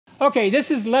Okay, this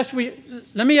is Lest We...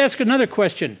 Let me ask another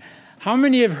question. How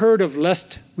many have heard of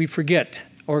Lest We Forget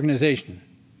organization?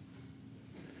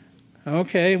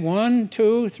 Okay, 1,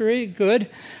 2, 3, good.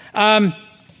 Lest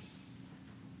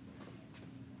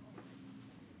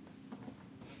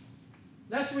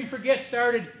We Forget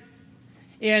started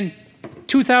in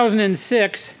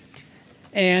 2006,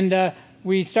 and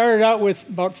we started out with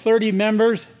about 30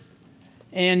 members,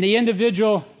 and the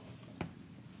individual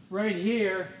right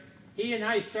here, he and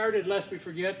I started Lest We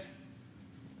Forget.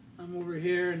 I'm over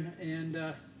here,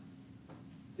 and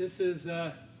this is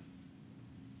the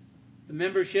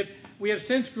membership. We have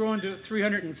since grown to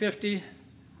 350,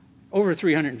 over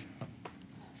 300.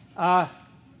 Now,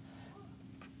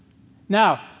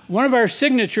 one of our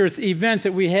signature events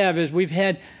that we have is we've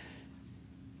had,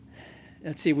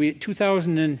 let's see,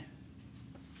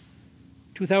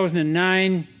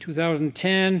 2009,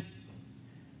 2010,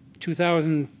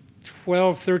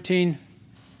 2012, 13,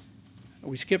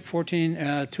 we skipped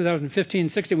 14, 2015,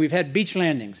 16, we've had beach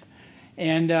landings.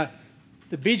 And the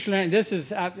beach landing, this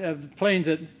is planes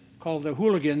that called the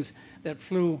Hooligans that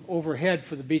flew overhead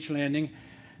for the beach landing.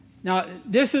 Now,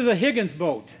 this is a Higgins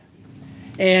boat.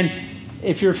 And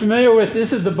if you're familiar with,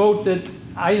 this is the boat that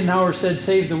Eisenhower said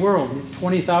saved the world.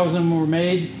 20,000 of them were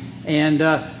made, and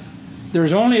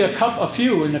there's only a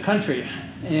few in the country.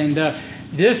 And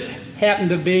this happened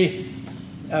to be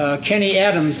Kenny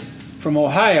Adams from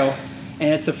Ohio,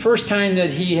 and it's the first time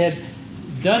that he had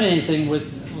done anything with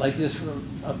like this for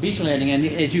a beach landing. And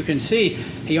as you can see,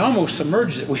 he almost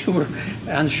submerged it. We were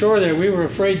on shore there. We were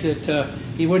afraid that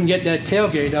he wouldn't get that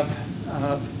tailgate up,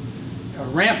 a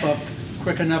ramp up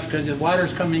quick enough because the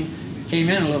water's came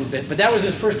in a little bit. But that was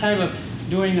his first time of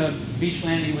doing a beach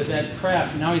landing with that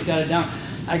craft. Now he's got it down.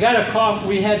 I got a call.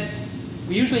 We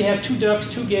usually have 2 ducks,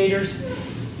 2 gators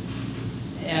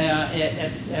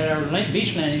at our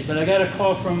beach landings, but I got a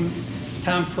call from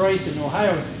Tom Price in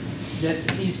Ohio that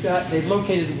they've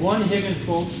located 1 Higgins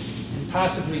boat and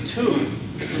possibly 2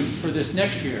 for this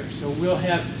next year. So we'll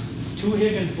have 2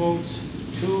 Higgins boats,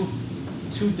 2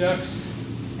 ducks,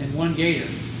 and 1 gator.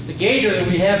 The gator that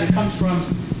we have that comes from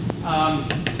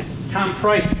Tom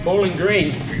Price, Bowling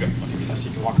Green. Here you go. So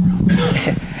you can walk around.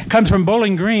 Comes from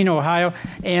Bowling Green, Ohio,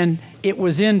 and it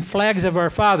was in Flags of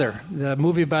Our Father, the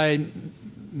movie by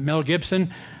Mel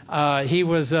Gibson. He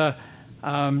was,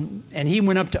 and he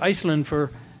went up to Iceland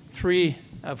for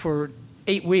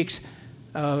 8 weeks,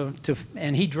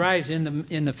 and he drives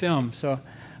in the film. So,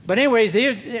 but anyways,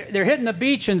 they're hitting the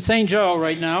beach in St. Joe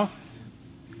right now.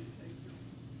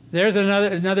 There's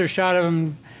another shot of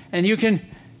them, and you can,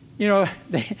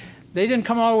 they didn't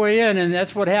come all the way in, and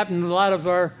that's what happened to a lot of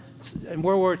in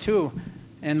World War II,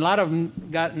 and a lot of them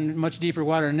got in much deeper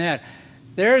water than that.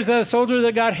 There's a soldier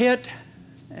that got hit,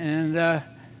 and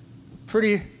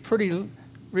pretty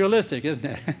realistic, isn't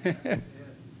it?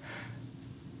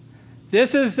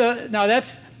 This is now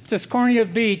that's Tiscornia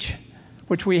Beach,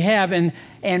 which we have, and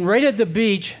right at the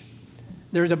beach,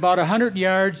 there's about 100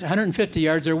 yards, 150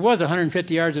 yards. There was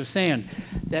 150 yards of sand.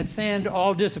 That sand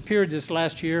all disappeared this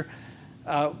last year.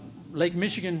 Lake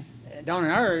Michigan, down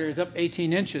in our area, is up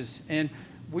 18 inches, and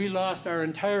we lost our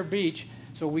entire beach,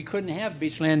 so we couldn't have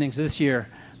beach landings this year.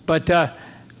 But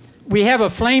we have a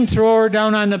flamethrower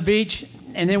down on the beach,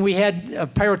 and then we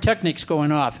had pyrotechnics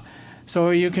going off. So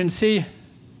you can see.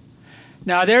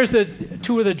 Now there's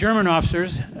 2 of the German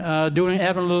officers having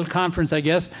a little conference, I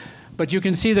guess. But you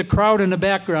can see the crowd in the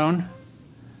background.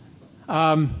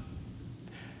 And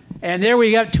there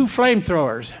we got 2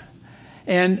 flamethrowers.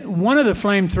 And one of the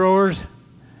flamethrowers,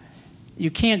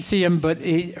 you can't see him, but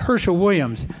Herschel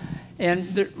Williams.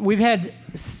 And we've had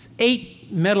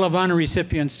 8 Medal of Honor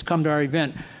recipients come to our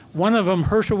event. One of them,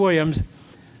 Herschel Williams,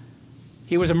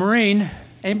 he was a Marine.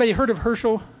 Anybody heard of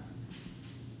Herschel?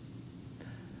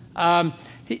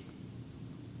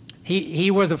 He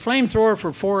was a flamethrower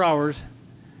for 4 hours.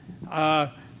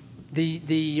 The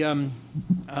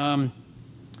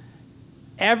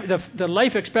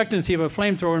life expectancy of a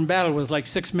flamethrower in battle was like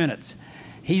 6 minutes.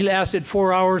 He lasted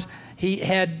 4 hours. He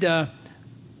had,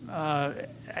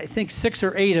 I think, 6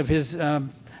 or 8 of his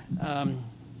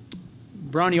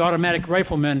Brownie automatic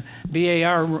riflemen,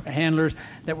 BAR handlers,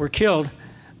 that were killed.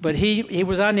 But he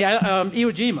was on the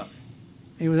Iwo Jima.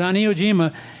 He was on Iwo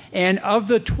Jima, and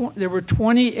there were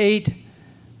 28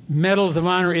 medals of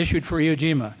honor issued for Iwo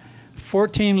Jima.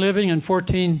 14 living and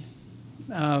 14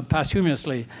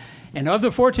 posthumously. And of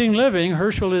the 14 living,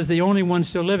 Herschel is the only one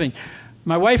still living.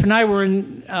 My wife and I were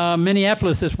in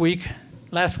Minneapolis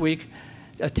last week,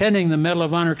 attending the Medal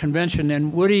of Honor convention,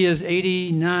 and Woody is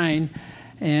 89,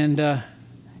 and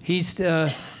he's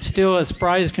still as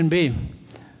spry as can be.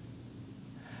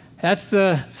 That's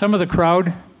some of the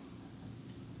crowd.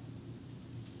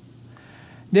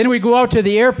 Then we go out to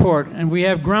the airport, and we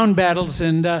have ground battles,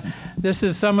 and this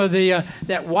is some of the,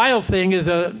 that wild thing is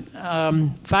a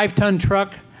 5-ton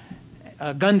truck,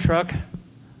 a gun truck,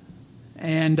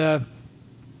 and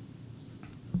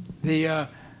the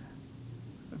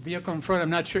vehicle in front, I'm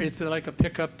not sure, it's like a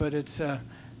pickup, but it's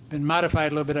been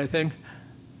modified a little bit, I think.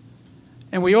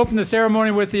 And we open the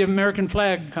ceremony with the American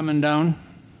flag coming down.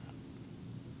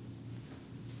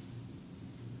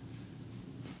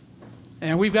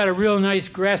 And we've got a real nice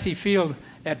grassy field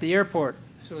at the airport.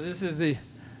 So this is the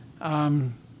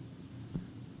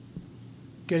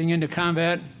getting into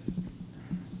combat.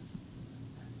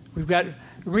 We've got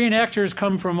reenactors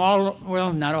come from all,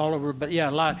 well, not all over, but yeah,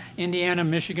 a lot. Indiana,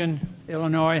 Michigan,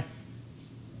 Illinois.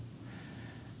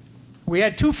 We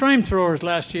had 2 flamethrowers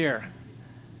last year.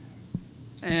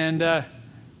 And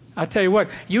I'll tell you what,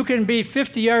 you can be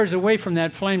 50 yards away from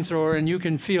that flamethrower and you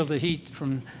can feel the heat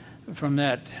from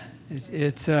that.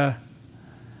 It's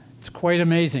quite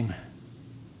amazing.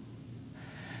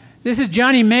 This is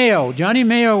Johnny Mayo. Johnny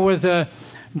Mayo was a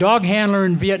dog handler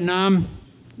in Vietnam.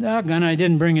 Doggone, I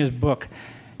didn't bring his book.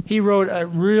 He wrote a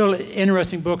real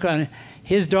interesting book on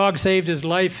his dog saved his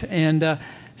life, and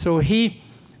so he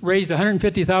raised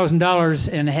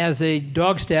 $150,000 and has a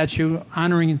dog statue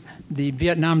honoring the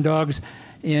Vietnam dogs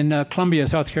in Columbia,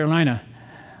 South Carolina.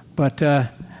 But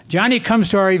Johnny comes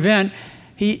to our event.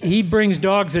 He brings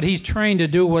dogs that he's trained to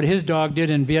do what his dog did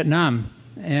in Vietnam,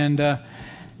 and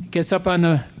gets up on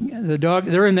the dog.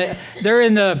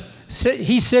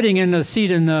 He's sitting in the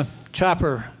seat in the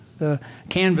chopper, the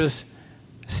canvas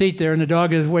seat there, and the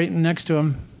dog is waiting next to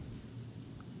him.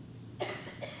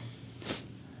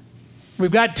 We've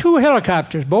got 2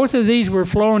 helicopters. Both of these were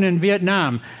flown in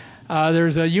Vietnam.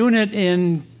 There's a unit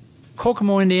in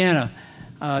Kokomo, Indiana.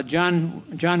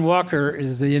 John Walker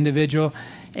is the individual,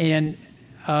 and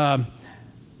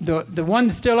the one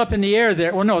still up in the air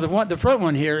there. Well, no, the front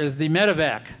one here is the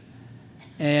medevac,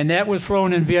 and that was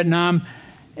flown in Vietnam,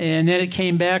 and then it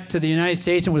came back to the United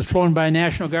States and was flown by a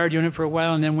National Guard unit for a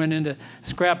while, and then went into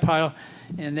scrap pile,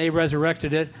 and they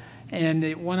resurrected it, and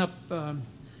it went up.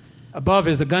 Above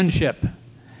is the gunship,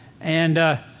 and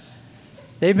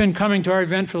they've been coming to our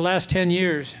event for the last 10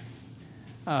 years.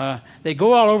 They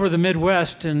go all over the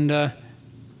Midwest, and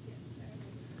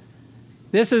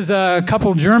this is a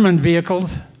couple German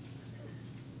vehicles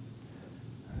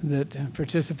that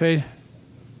participate.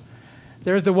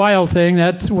 There's the wild thing.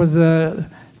 That was a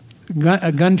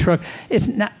gun truck. It's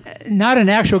not an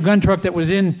actual gun truck that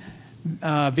was in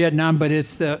Vietnam, but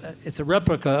it's a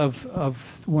replica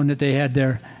of one that they had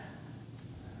there.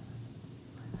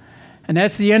 And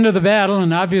that's the end of the battle,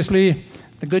 and obviously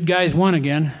the good guys won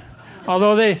again.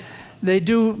 Although they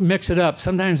do mix it up.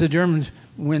 Sometimes the Germans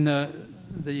win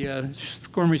the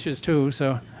skirmishes too.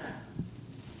 So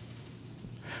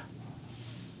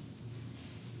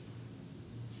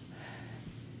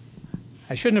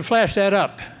I shouldn't have flashed that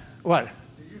up. What?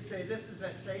 Did you say this is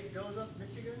at St. Joseph,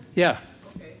 Michigan? Yeah.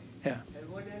 Okay. Yeah. And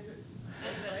what is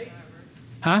it?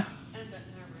 Huh?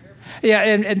 Yeah,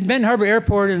 and Benton Harbor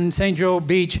Airport and St. Joe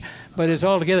Beach, but it's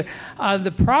all together.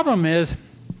 The problem is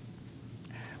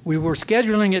we were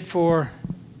scheduling it for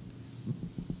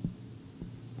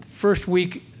first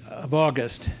week of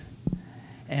August,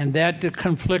 and that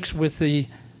conflicts with the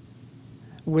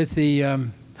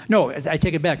no, I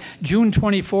take it back. June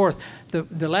 24th,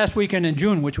 the last weekend in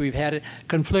June, which we've had it,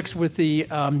 conflicts with the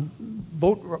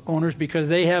boat owners because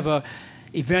they have a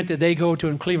event that they go to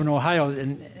in Cleveland, Ohio,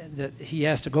 and that he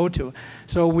has to go to.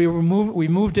 So we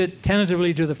moved it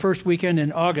tentatively to the first weekend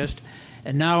in August,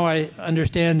 and now I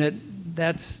understand that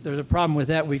there's a problem with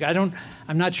that week. I'm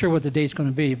not sure what the date's going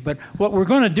to be, but what we're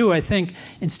going to do, I think,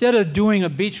 instead of doing a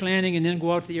beach landing and then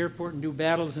go out to the airport and do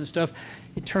battles and stuff,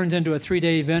 it turns into a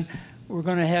 3-day event. We're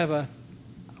going to have a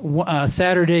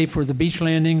Saturday for the beach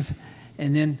landings,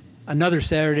 and then another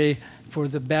Saturday for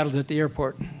the battles at the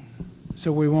airport.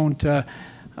 So we won't.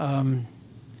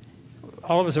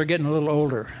 All of us are getting a little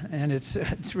older, and it's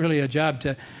really a job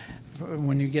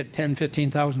when you get 10,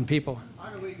 15,000 people. How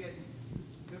do we get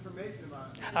information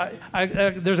about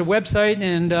it? There's a website,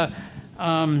 and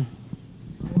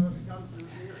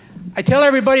I tell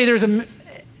everybody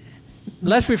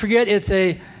lest we forget, it's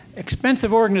a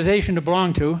expensive organization to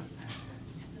belong to.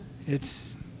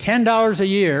 It's $10 a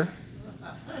year,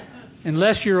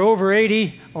 unless you're over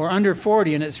 80 or under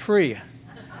 40, and it's free.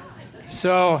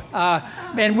 So,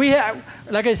 and we have,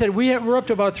 like I said, we're up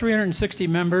to about 360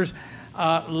 members.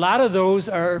 A lot of those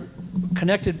are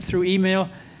connected through email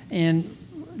and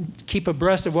keep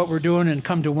abreast of what we're doing and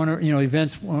come to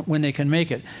events when they can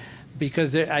make it.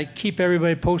 because I keep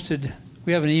everybody posted.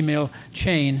 We have an email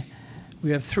chain.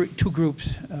 We have two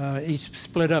groups, each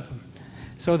split up,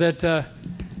 so that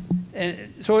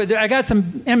so I got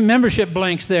some membership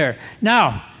blanks there.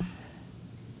 Now,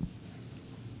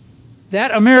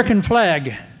 that American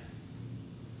flag,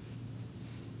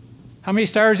 how many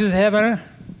stars does it have on it?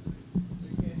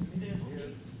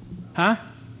 Huh?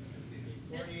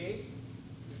 48?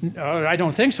 No, I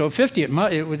don't think so. 50,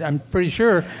 I'm pretty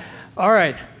sure. All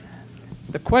right.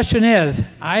 The question is,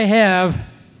 I have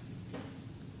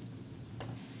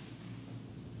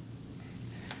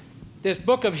this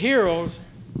book of heroes.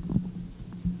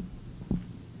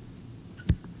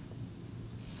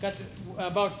 Got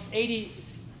about 80.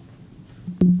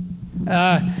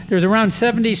 There's around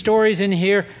 70 stories in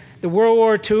here. The World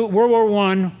War II, World War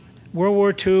I, World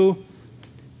War II,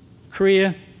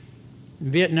 Korea,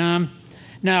 Vietnam.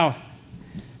 Now,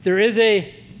 there is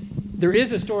a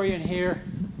story in here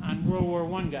on World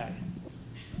War I guy.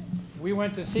 We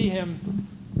went to see him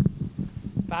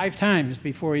 5 times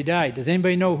before he died. Does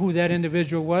anybody know who that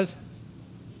individual was?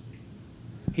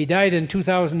 He died in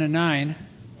 2009.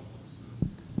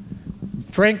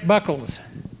 Frank Buckles.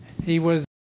 He was,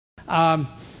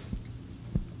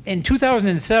 in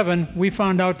 2007, we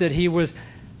found out that he was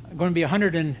going to be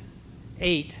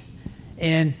 108,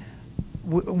 and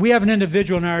we have an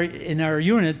individual in our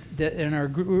unit, in our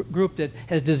group, that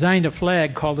has designed a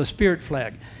flag called the Spirit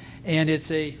Flag, and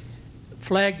it's a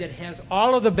flag that has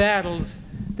all of the battles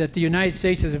that the United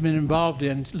States has been involved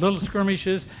in, little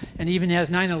skirmishes, and even has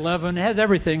 9/11. It has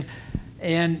everything,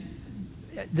 and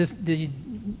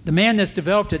the man that's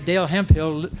developed it, Dale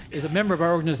Hemphill, is a member of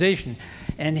our organization,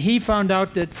 and he found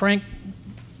out that Frank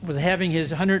was having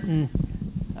his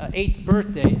 108th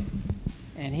birthday,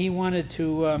 and he wanted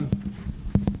to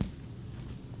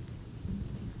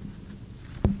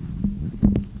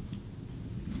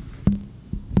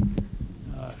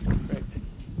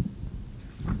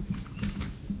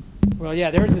well,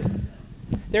 yeah,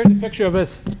 there's a picture of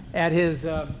us at his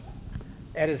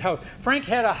house. Frank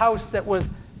had a house that was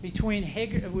between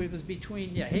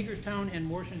Hagerstown and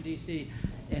Washington, D.C.,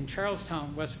 and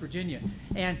Charlestown, West Virginia.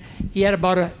 And he had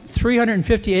about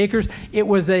 350 acres. It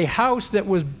was a house that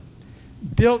was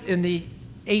built in the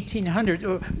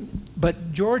 1800s,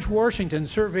 but George Washington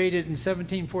surveyed it in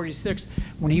 1746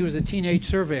 when he was a teenage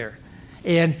surveyor.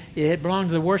 And it had belonged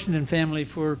to the Washington family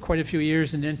for quite a few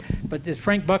years, but this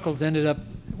Frank Buckles ended up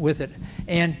with it.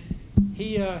 And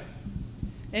he,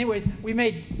 anyways, we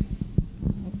made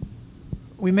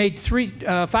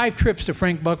 5 trips to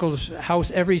Frank Buckles' house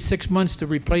every 6 months to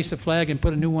replace the flag and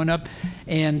put a new one up,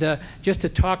 and just to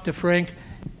talk to Frank.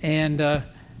 And the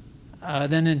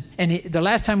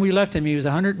last time we left him, he was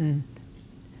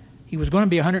he was going to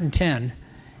be 110,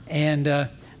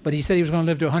 but he said he was going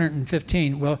to live to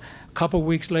 115. Well, a couple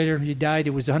weeks later, he died.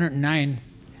 It was 109,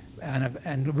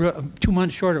 and 2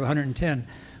 months short of 110.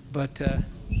 But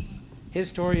his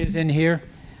story is in here.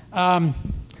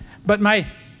 But to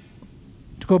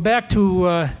go back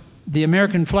to the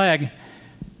American flag,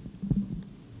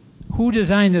 who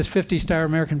designed this 50-star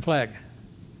American flag?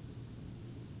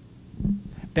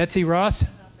 Betsy Ross?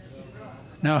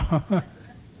 No.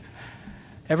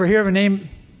 Ever hear of a name,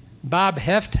 Bob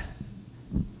Heft?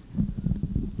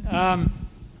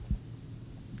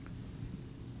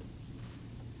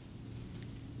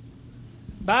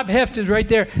 Bob Heft is right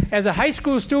there. As a high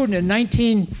school student in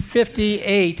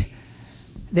 1958,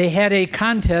 they had a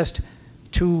contest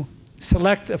to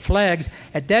select the flags.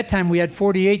 At that time, we had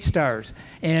 48 stars,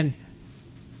 and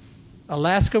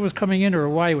Alaska was coming in, or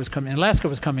Hawaii was coming in. Alaska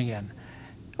was coming in.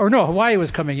 Or no, Hawaii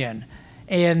was coming in.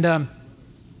 And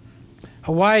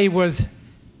Hawaii was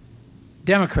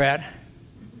Democrat,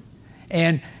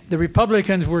 and the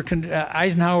Republicans were,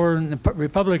 Eisenhower and the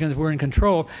Republicans were in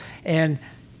control. And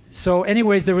so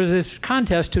anyways, there was this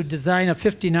contest to design a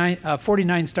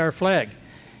 49-star flag.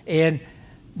 And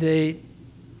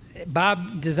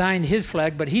Bob designed his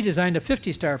flag, but he designed a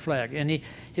 50-star flag. And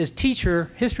his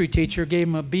teacher, history teacher, gave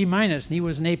him a B-, and he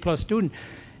was an A+ student.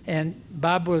 And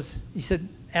Bob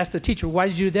asked the teacher, why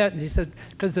did you do that? And he said,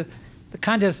 because the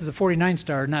contest is a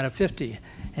 49-star, not a 50.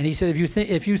 And he said,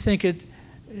 if you think it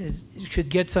should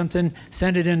get something,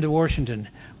 send it into Washington.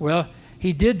 Well,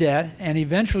 he did that, and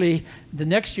eventually, the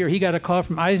next year, he got a call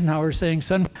from Eisenhower saying,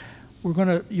 son,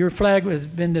 your flag has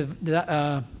been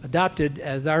adopted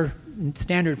as our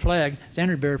standard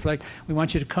bearer flag. We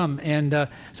want you to come. And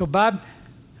so Bob,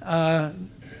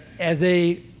 as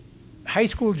a high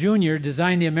school junior,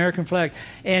 designed the American flag.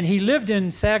 And he lived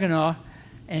in Saginaw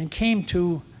and came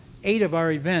to 8 of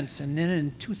our events. And then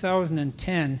in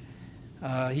 2010,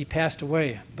 he passed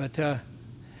away. But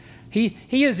He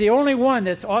is the only one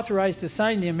that's authorized to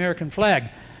sign the American flag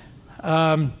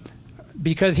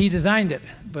because he designed it.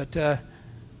 But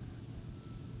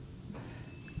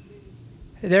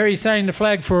there he signed the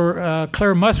flag for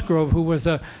Claire Musgrove, who was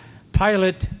a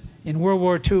pilot in World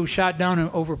War II, shot down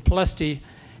over Pulaski,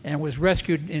 and was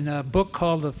rescued in a book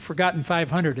called The Forgotten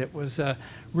 500. It was a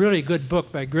really good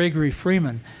book by Gregory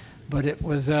Freeman, but it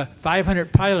was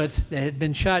 500 pilots that had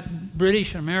been shot,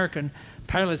 British and American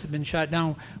pilots had been shot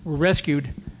down, were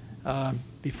rescued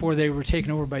before they were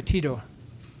taken over by Tito.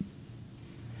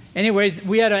 Anyways,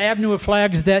 we had an avenue of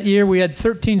flags that year. We had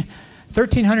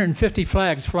 1,350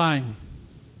 flags flying.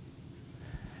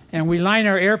 And we line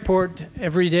our airport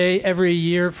every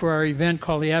year for our event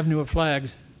called the Avenue of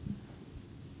Flags.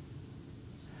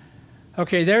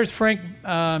 Okay, there's Frank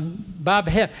Bob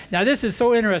Heff. Now this is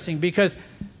so interesting because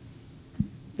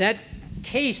that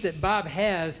case that Bob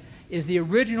has is the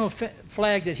original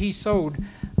flag that he sewed.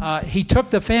 He took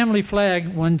the family flag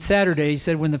one Saturday. He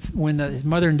said when his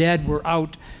mother and dad were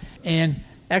out, and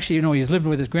actually, he was living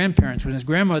with his grandparents when his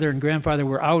grandmother and grandfather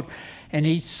were out, and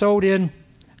he sewed in,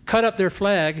 cut up their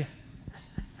flag,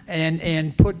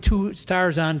 and put 2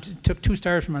 stars on. Took 2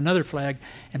 stars from another flag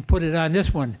and put it on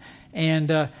this one,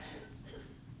 and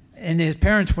his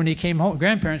parents, when he came home,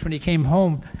 grandparents, when they came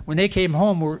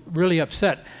home, were really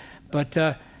upset.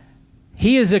 But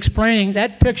he is explaining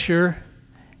that picture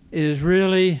is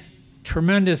really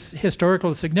tremendous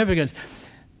historical significance.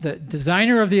 The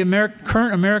designer of the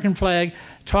current American flag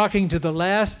talking to the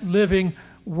last living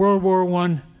World War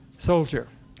I soldier.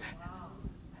 Wow.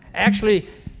 Actually,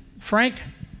 Frank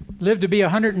lived to be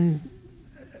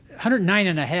 109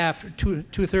 and a half,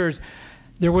 two-thirds.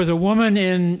 There was a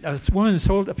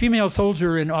female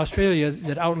soldier in Australia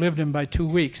that outlived him by 2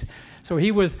 weeks. So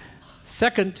he was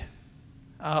second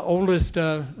oldest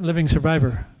living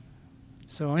survivor.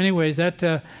 So anyways,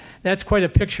 that's quite a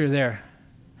picture there.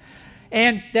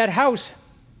 And that house,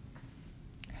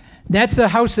 that's the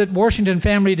house that Washington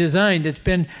family designed. It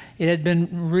had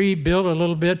been rebuilt a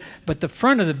little bit, but the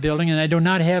front of the building, and I do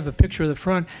not have a picture of the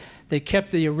front, they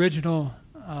kept the original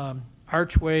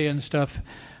archway and stuff.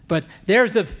 But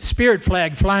there's the Spirit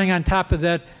flag flying on top of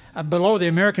that, below the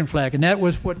American flag, and that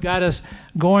was what got us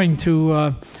going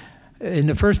to, in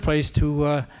the first place,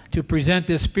 to present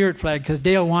this Spirit flag, because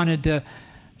Dale wanted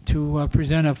to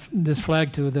present this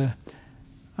flag to the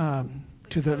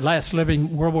last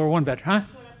living World War I veteran. Huh?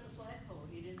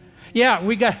 Yeah,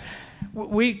 we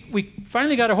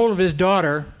finally got a hold of his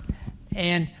daughter,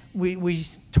 and we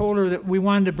told her that we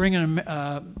wanted to bring in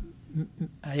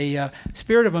a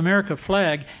Spirit of America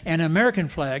flag and an American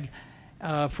flag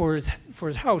for his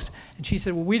house. And she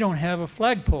said, well, we don't have a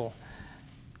flagpole.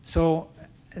 So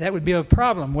that would be a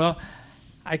problem. Well,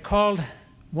 I called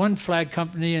one flag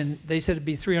company, and they said it'd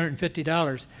be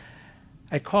 $350.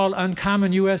 I called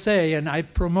Uncommon USA, and I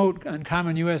promote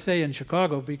Uncommon USA in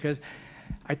Chicago because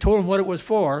I told them what it was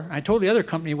for. I told the other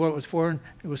company what it was for, and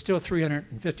it was still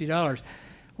 $350.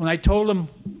 When I told them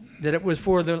that it was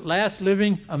for the last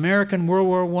living American World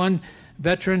War I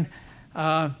veteran,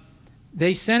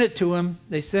 they sent it to him.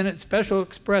 They sent it special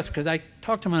express because I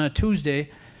talked to him on a Tuesday.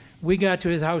 We got to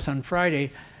his house on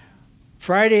Friday.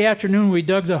 Friday afternoon, we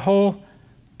dug the hole,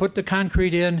 put the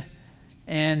concrete in,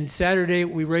 and Saturday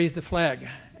we raised the flag.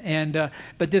 And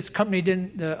but this company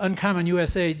didn't. Uncommon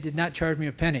USA did not charge me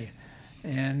a penny,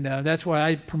 and that's why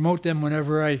I promote them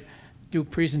whenever I do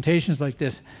presentations like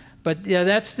this. But yeah,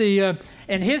 that's the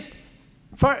and his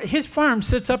farm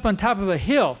sits up on top of a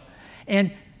hill,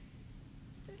 and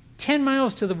 10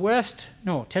 miles to the west,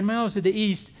 no, 10 miles to the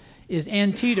east is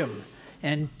Antietam,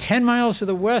 and 10 miles to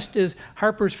the west is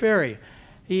Harper's Ferry.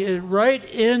 He is right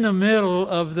in the middle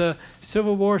of the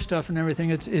Civil War stuff and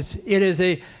everything. It is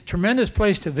a tremendous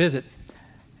place to visit.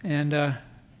 And oh,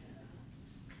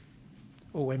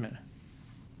 wait a minute,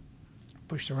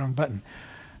 pushed the wrong button.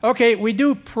 Okay, we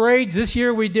do parades. This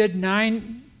year we did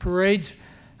 9 parades: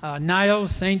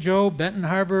 Niles, St. Joe, Benton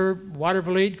Harbor,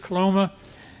 Watervliet, Coloma.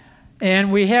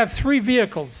 And we have 3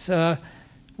 vehicles.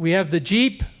 We have the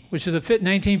Jeep, which is a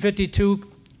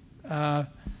 1952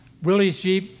 Willys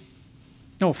Jeep.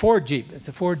 No, Ford Jeep. It's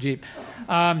a Ford Jeep.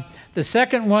 The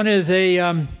second one is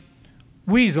a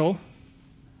Weasel,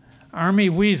 Army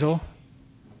Weasel.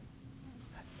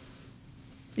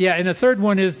 Yeah, and the third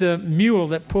one is the mule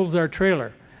that pulls our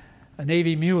trailer, a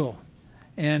Navy mule.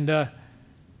 And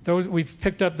those we've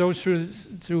picked up those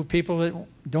through people that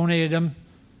donated them.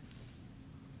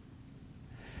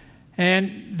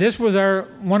 And this was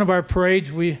one of our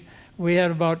parades. We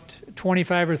had about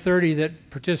 25 or 30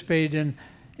 that participated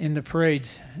in the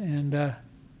parades, and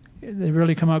they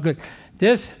really come out good.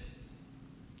 This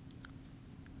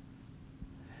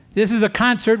This is a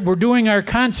concert. We're doing our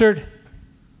concert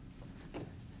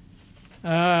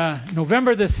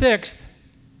November the 6th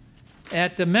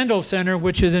at the Mendel Center,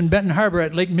 which is in Benton Harbor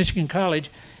at Lake Michigan College.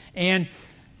 And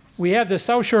we have the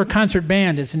South Shore Concert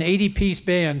Band. It's an 80-piece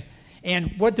band.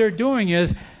 And what they're doing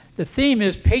is, the theme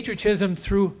is patriotism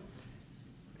through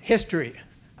history,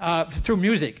 through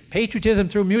music. Patriotism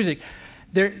through music.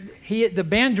 The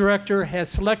band director has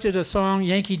selected a song,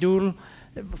 Yankee Doodle,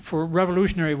 for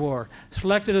Revolutionary War,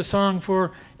 selected a song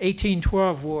for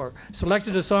 1812 War,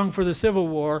 selected a song for the Civil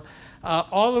War,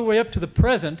 all the way up to the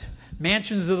present.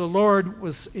 Mansions of the Lord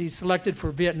he selected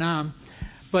for Vietnam.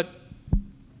 But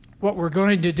what we're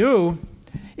going to do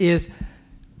is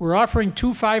we're offering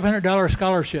 2 $500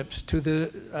 scholarships to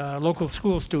the local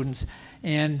school students.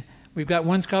 And we've got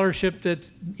one scholarship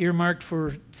that's earmarked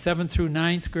for 7th through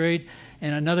 9th grade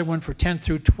and another one for 10th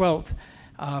through 12th,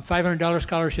 $500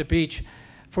 scholarship each.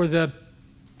 For the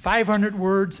 500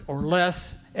 words or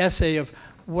less essay of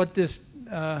what this,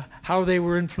 how they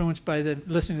were influenced by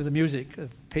listening to the music,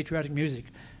 patriotic music.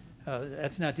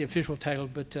 That's not the official title,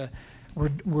 but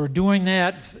we're doing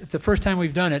that. It's the first time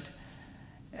we've done it.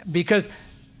 Because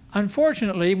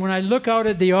unfortunately, when I look out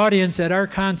at the audience at our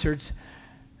concerts,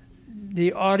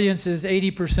 the audience is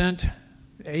 80%,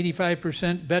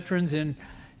 85% veterans and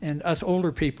us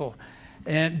older people.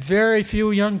 And very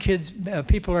few young kids,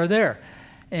 people are there.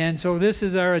 And so this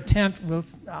is our attempt. We'll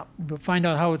find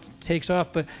out how it takes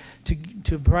off, but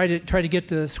to try to get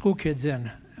the school kids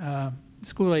in,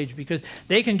 school age, because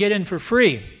they can get in for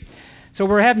free. So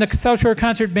we're having the South Shore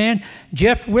Concert Band.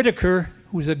 Jeff Whitaker,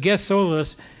 who's a guest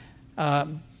soloist,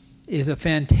 is a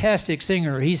fantastic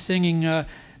singer. He's singing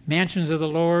Mansions of the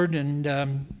Lord and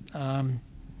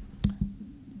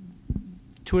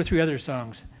 2 or 3 other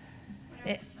songs.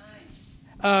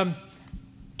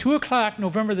 2 o'clock,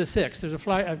 November the 6th. There's a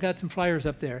flyer. I've got some flyers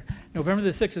up there. November the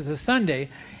 6th is a Sunday.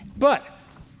 But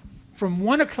from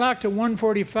 1 o'clock to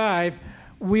 1:45,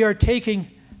 we are taking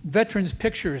veterans'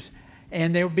 pictures.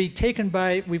 And they'll be taken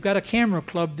by, we've got a camera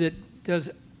club that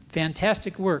does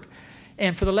fantastic work.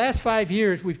 And for the last 5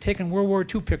 years, we've taken World War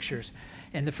II pictures.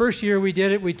 And the first year we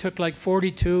did it, we took like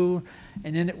 42,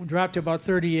 and then it dropped to about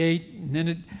 38.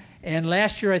 And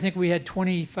last year, I think we had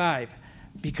 25,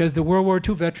 because the World War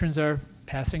II veterans are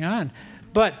passing on.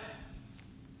 But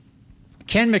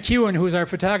Ken McEwen, who's our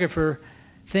photographer,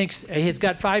 thinks he's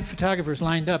got 5 photographers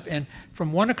lined up. And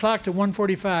from 1 o'clock to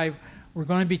 1:45, we're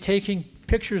going to be taking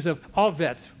pictures of all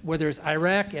vets, whether it's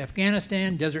Iraq,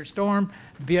 Afghanistan, Desert Storm,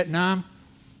 Vietnam,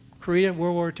 Korea,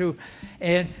 World War II.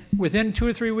 And within 2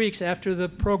 or 3 weeks after the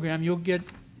program, you'll get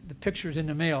the pictures in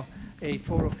the mail, a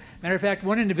photo. Matter of fact,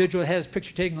 one individual has a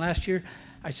picture taken last year.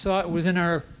 I saw it was in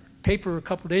our paper a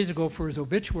couple days ago for his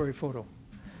obituary photo.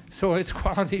 So it's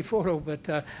quality photo,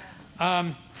 but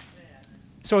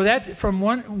so that's from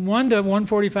 1 to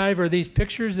 1:45 are these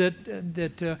pictures that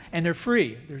and they're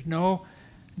free. There's no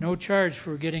charge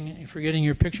for getting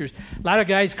your pictures. A lot of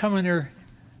guys come in their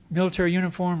military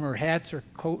uniform or hats or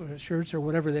shirts or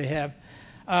whatever they have.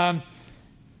 A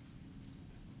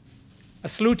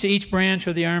salute to each branch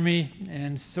of the Army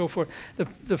and so forth.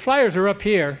 The flyers are up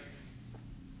here.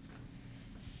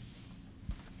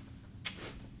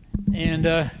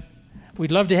 And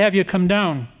we'd love to have you come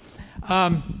down.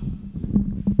 What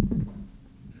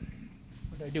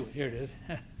did I do? Here it is.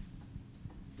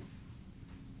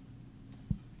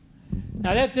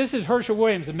 Now this is Herschel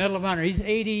Williams, the Medal of Honor. He's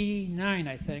 89,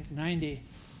 I think, 90.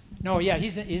 No, yeah,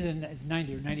 he's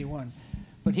 90 or 91.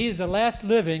 But he's the last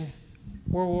living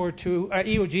World War II,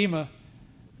 Iwo Jima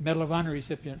Medal of Honor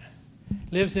recipient.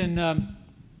 Lives in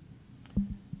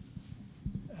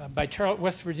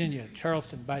West Virginia,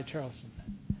 Charleston, by Charleston.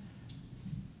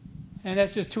 And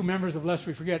that's just 2 members of Lest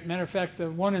We Forget. Matter of fact,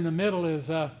 the one in the middle is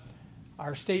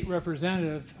our state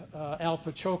representative, Al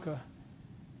Pachoka,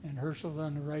 and Herschel's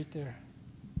on the right there.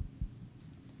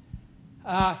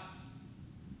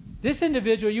 This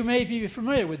individual you may be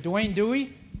familiar with, Dwayne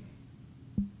Dewey.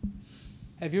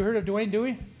 Have you heard of Dwayne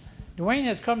Dewey? Dwayne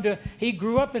has he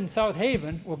grew up in South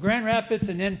Haven, well, Grand Rapids,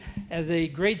 and then as a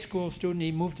grade school student,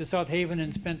 he moved to South Haven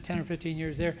and spent 10 or 15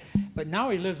 years there. But now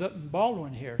he lives up in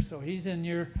Baldwin here, so he's in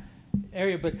your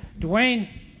area. But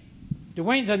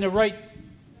Dwayne's on the right,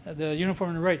 the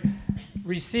uniform on the right,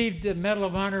 received the Medal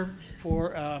of Honor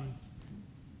for,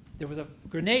 there was a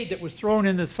grenade that was thrown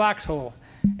in this foxhole,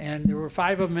 and there were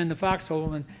 5 of them in the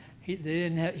foxhole, and he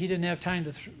didn't have time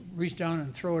to reach down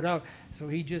and throw it out, so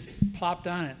he just plopped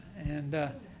on it, and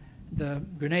the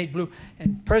grenade blew.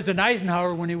 And President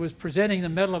Eisenhower, when he was presenting the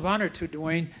Medal of Honor to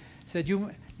Dwayne, said,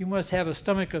 "You must have a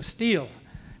stomach of steel."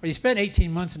 But he spent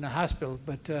 18 months in the hospital.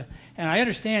 But and I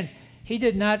understand he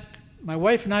did not my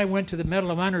wife and I went to the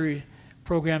Medal of Honor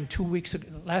program 2 weeks ago,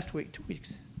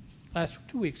 a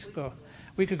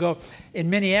week ago in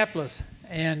Minneapolis,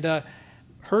 and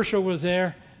Herschel was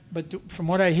there, but from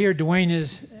what I hear, Dwayne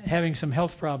is having some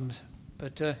health problems.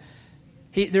 But the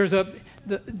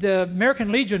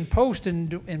American Legion post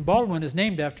in Baldwin is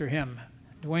named after him,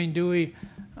 Dwayne Dewey.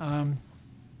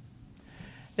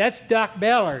 That's Doc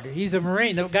Ballard. He's a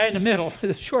Marine, the guy in the middle,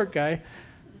 the short guy.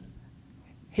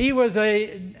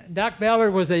 Doc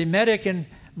Ballard was a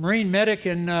Marine medic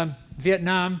in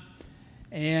Vietnam,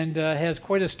 and has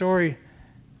quite a story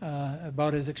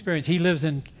about his experience. He lives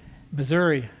in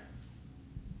Missouri.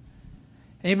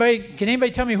 Can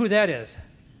anybody tell me who that is?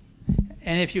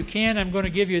 And if you can, I'm going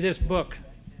to give you this book.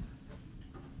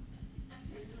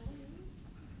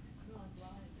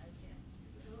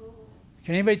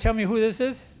 Can anybody tell me who this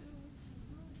is?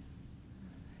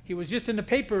 He was just in the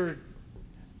paper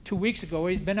 2 weeks ago.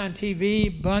 He's been on TV a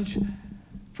bunch.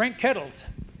 Frank Kettles,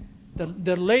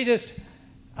 the latest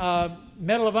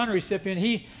Medal of Honor recipient.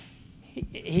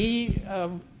 They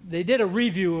did a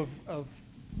review of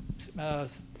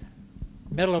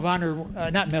Medal of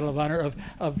Honor, not Medal of Honor,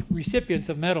 of recipients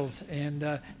of medals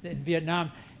in Vietnam,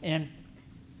 and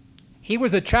he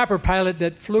was a chopper pilot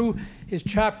that flew his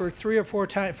chopper four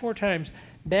times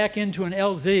back into an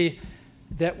LZ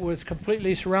that was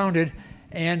completely surrounded.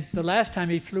 And the last time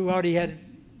he flew out, he had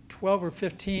 12 or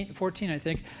 14, I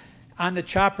think, on the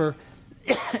chopper,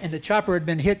 and the chopper had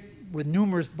been hit with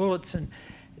numerous bullets, and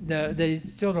they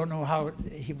still don't know how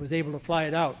he was able to fly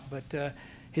it out. But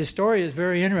his story is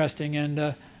very interesting,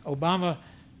 and Obama,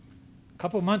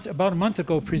 about a month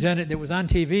ago, it was on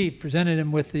TV, presented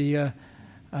him with the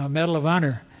Medal of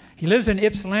Honor. He lives in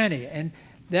Ypsilanti, and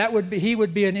he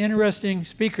would be an interesting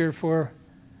speaker for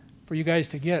you guys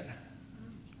to get.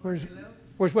 Where's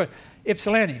what?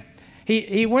 Ypsilanti.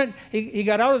 He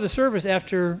got out of the service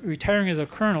after retiring as a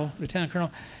lieutenant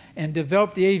colonel, and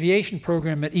developed the aviation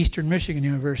program at Eastern Michigan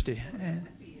University.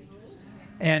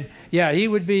 And yeah, he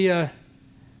would be a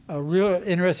real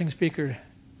interesting speaker.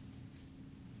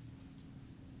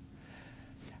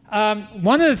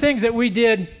 One of the things that we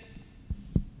did,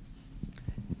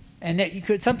 and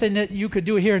something that you could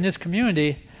do here in this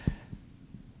community,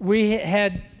 we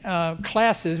had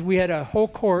classes. We had a whole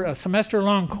course, a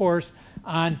semester-long course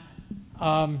on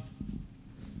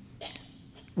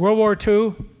World War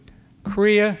II,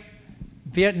 Korea,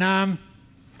 Vietnam,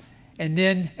 and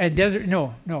then this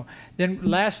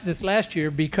last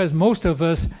year, because most of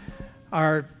us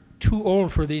are too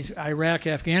old for these Iraq,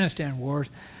 Afghanistan wars,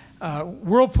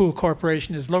 Whirlpool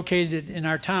Corporation is located in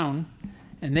our town,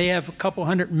 and they have a couple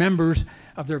hundred members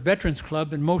of their Veterans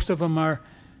Club, and most of them are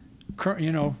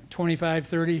 25,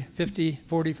 30, 50,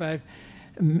 45,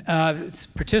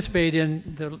 participate in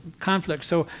the conflict.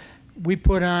 So we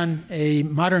put on a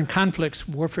modern conflicts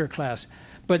warfare class.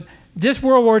 But this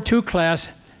World War II class,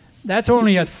 that's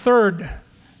only a third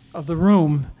of the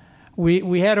room.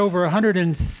 We had over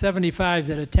 175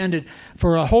 that attended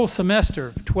for a whole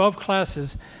semester, 12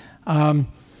 classes. And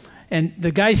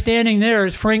the guy standing there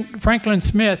is Franklin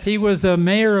Smith. He was the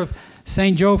mayor of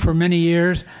St. Joe for many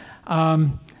years.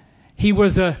 He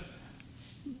was a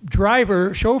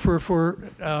chauffeur for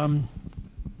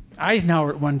Eisenhower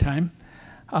at one time.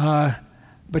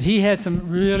 But he had some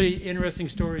really interesting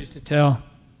stories to tell.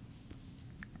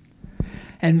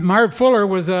 And Marv Fuller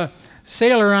was a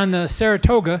sailor on the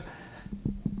Saratoga,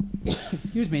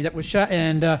 excuse me, that was shot.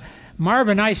 And Marv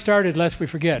and I started, lest we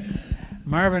forget.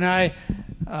 Marv and I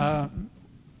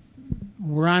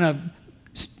were on a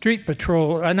street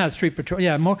patrol, not street patrol,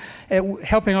 yeah,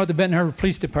 helping out the Benton Harbor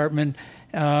Police Department,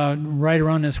 right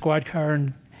around the squad car.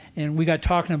 And we got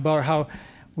talking about how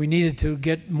we needed to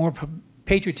get more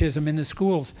patriotism in the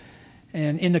schools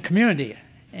and in the community.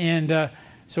 And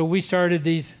so we started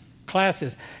these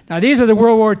classes. Now these are the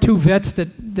World War II vets that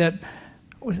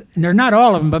and they're not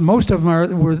all of them, but most of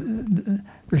them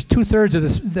there's 2/3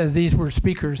 of these were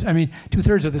speakers. I mean,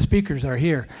 2/3 of the speakers are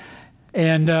here.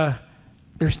 And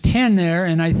there's 10 there,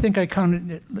 and I think I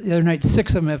counted the other night,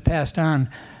 6 of them have passed on.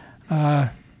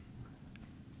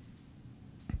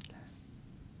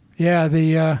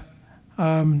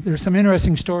 There's some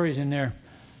interesting stories in there.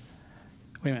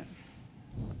 Wait a minute.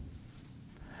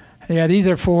 Yeah, these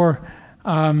are for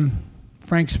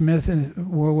Frank Smith in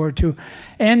World War II.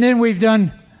 And then we've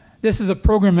done, this is a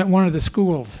program at one of the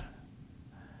schools.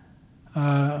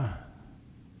 Now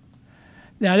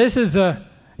this is,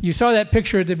 you saw that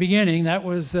picture at the beginning. That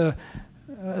was the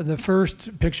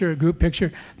first picture, a group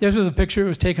picture. This was a picture that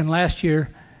was taken last year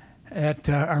at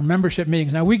our membership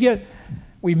meetings. Now we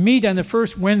meet on the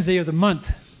first Wednesday of the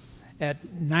month at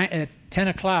 10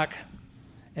 o'clock,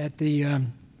 at the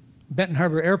Benton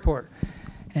Harbor Airport.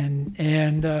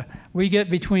 And we get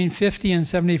between 50 and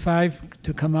 75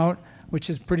 to come out, which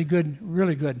is pretty good,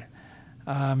 really good.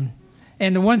 And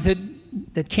the ones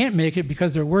that can't make it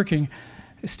because they're working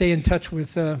stay in touch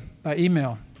with by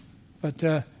email. But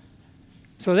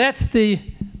so that's the,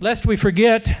 lest we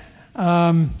forget,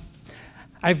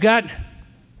 I've got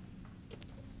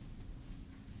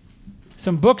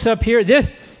some books up here.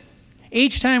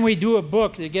 Each time we do a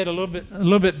book, they get a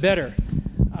little bit better.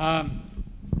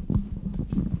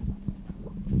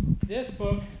 This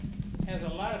book has a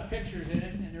lot of pictures in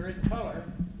it, and they're in color.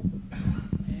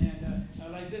 And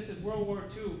like this is World War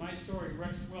II, my story,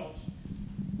 Rex Welch.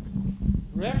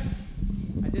 Rex,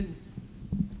 I didn't,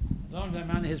 as long as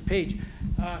I'm on his page,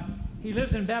 he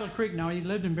lives in Battle Creek now. He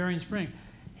lived in Bering Spring.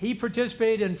 He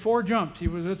participated in 4 jumps. He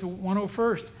was with the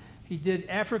 101st. He did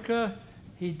Africa,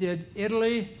 he did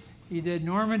Italy, he did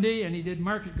Normandy, and he did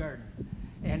Market Garden.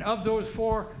 And of those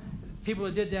 4 people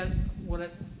that did that, what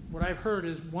I've heard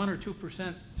is 1 or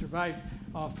 2% survived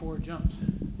all 4 jumps.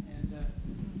 And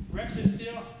Rex is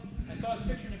still, I saw his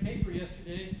picture in the paper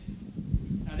yesterday.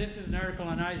 Now this is an article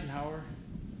on Eisenhower.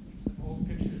 Some old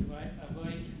pictures of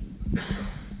Ike.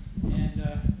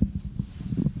 And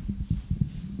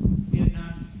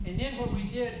Vietnam. And then what we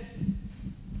did,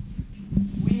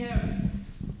 we have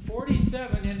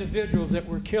 47 individuals that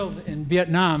were killed in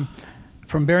Vietnam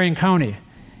from Bering County.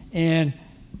 And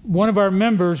one of our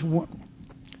members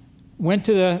went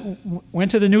to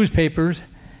the newspapers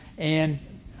and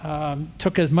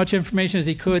took as much information as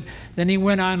he could. Then he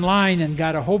went online and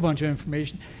got a whole bunch of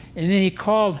information. And then he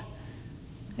called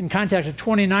and contacted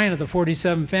 29 of the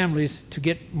 47 families to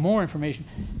get more information.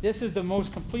 This is the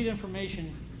most complete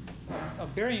information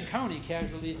of Bering County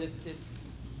casualties that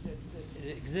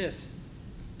exists.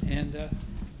 And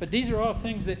but these are all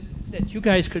things that you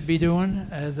guys could be doing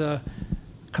as a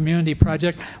community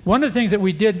project. One of the things that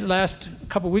we did last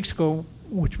couple weeks ago,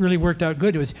 which really worked out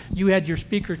good, was you had your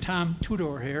speaker Tom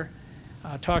Tudor here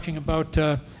talking about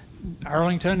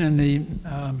Arlington and the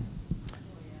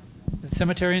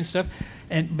cemetery and stuff.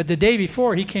 But the day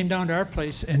before, he came down to our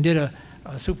place and did a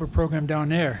super program down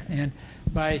there. And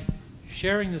by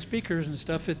sharing the speakers and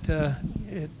stuff, I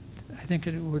think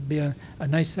it would be a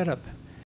nice setup.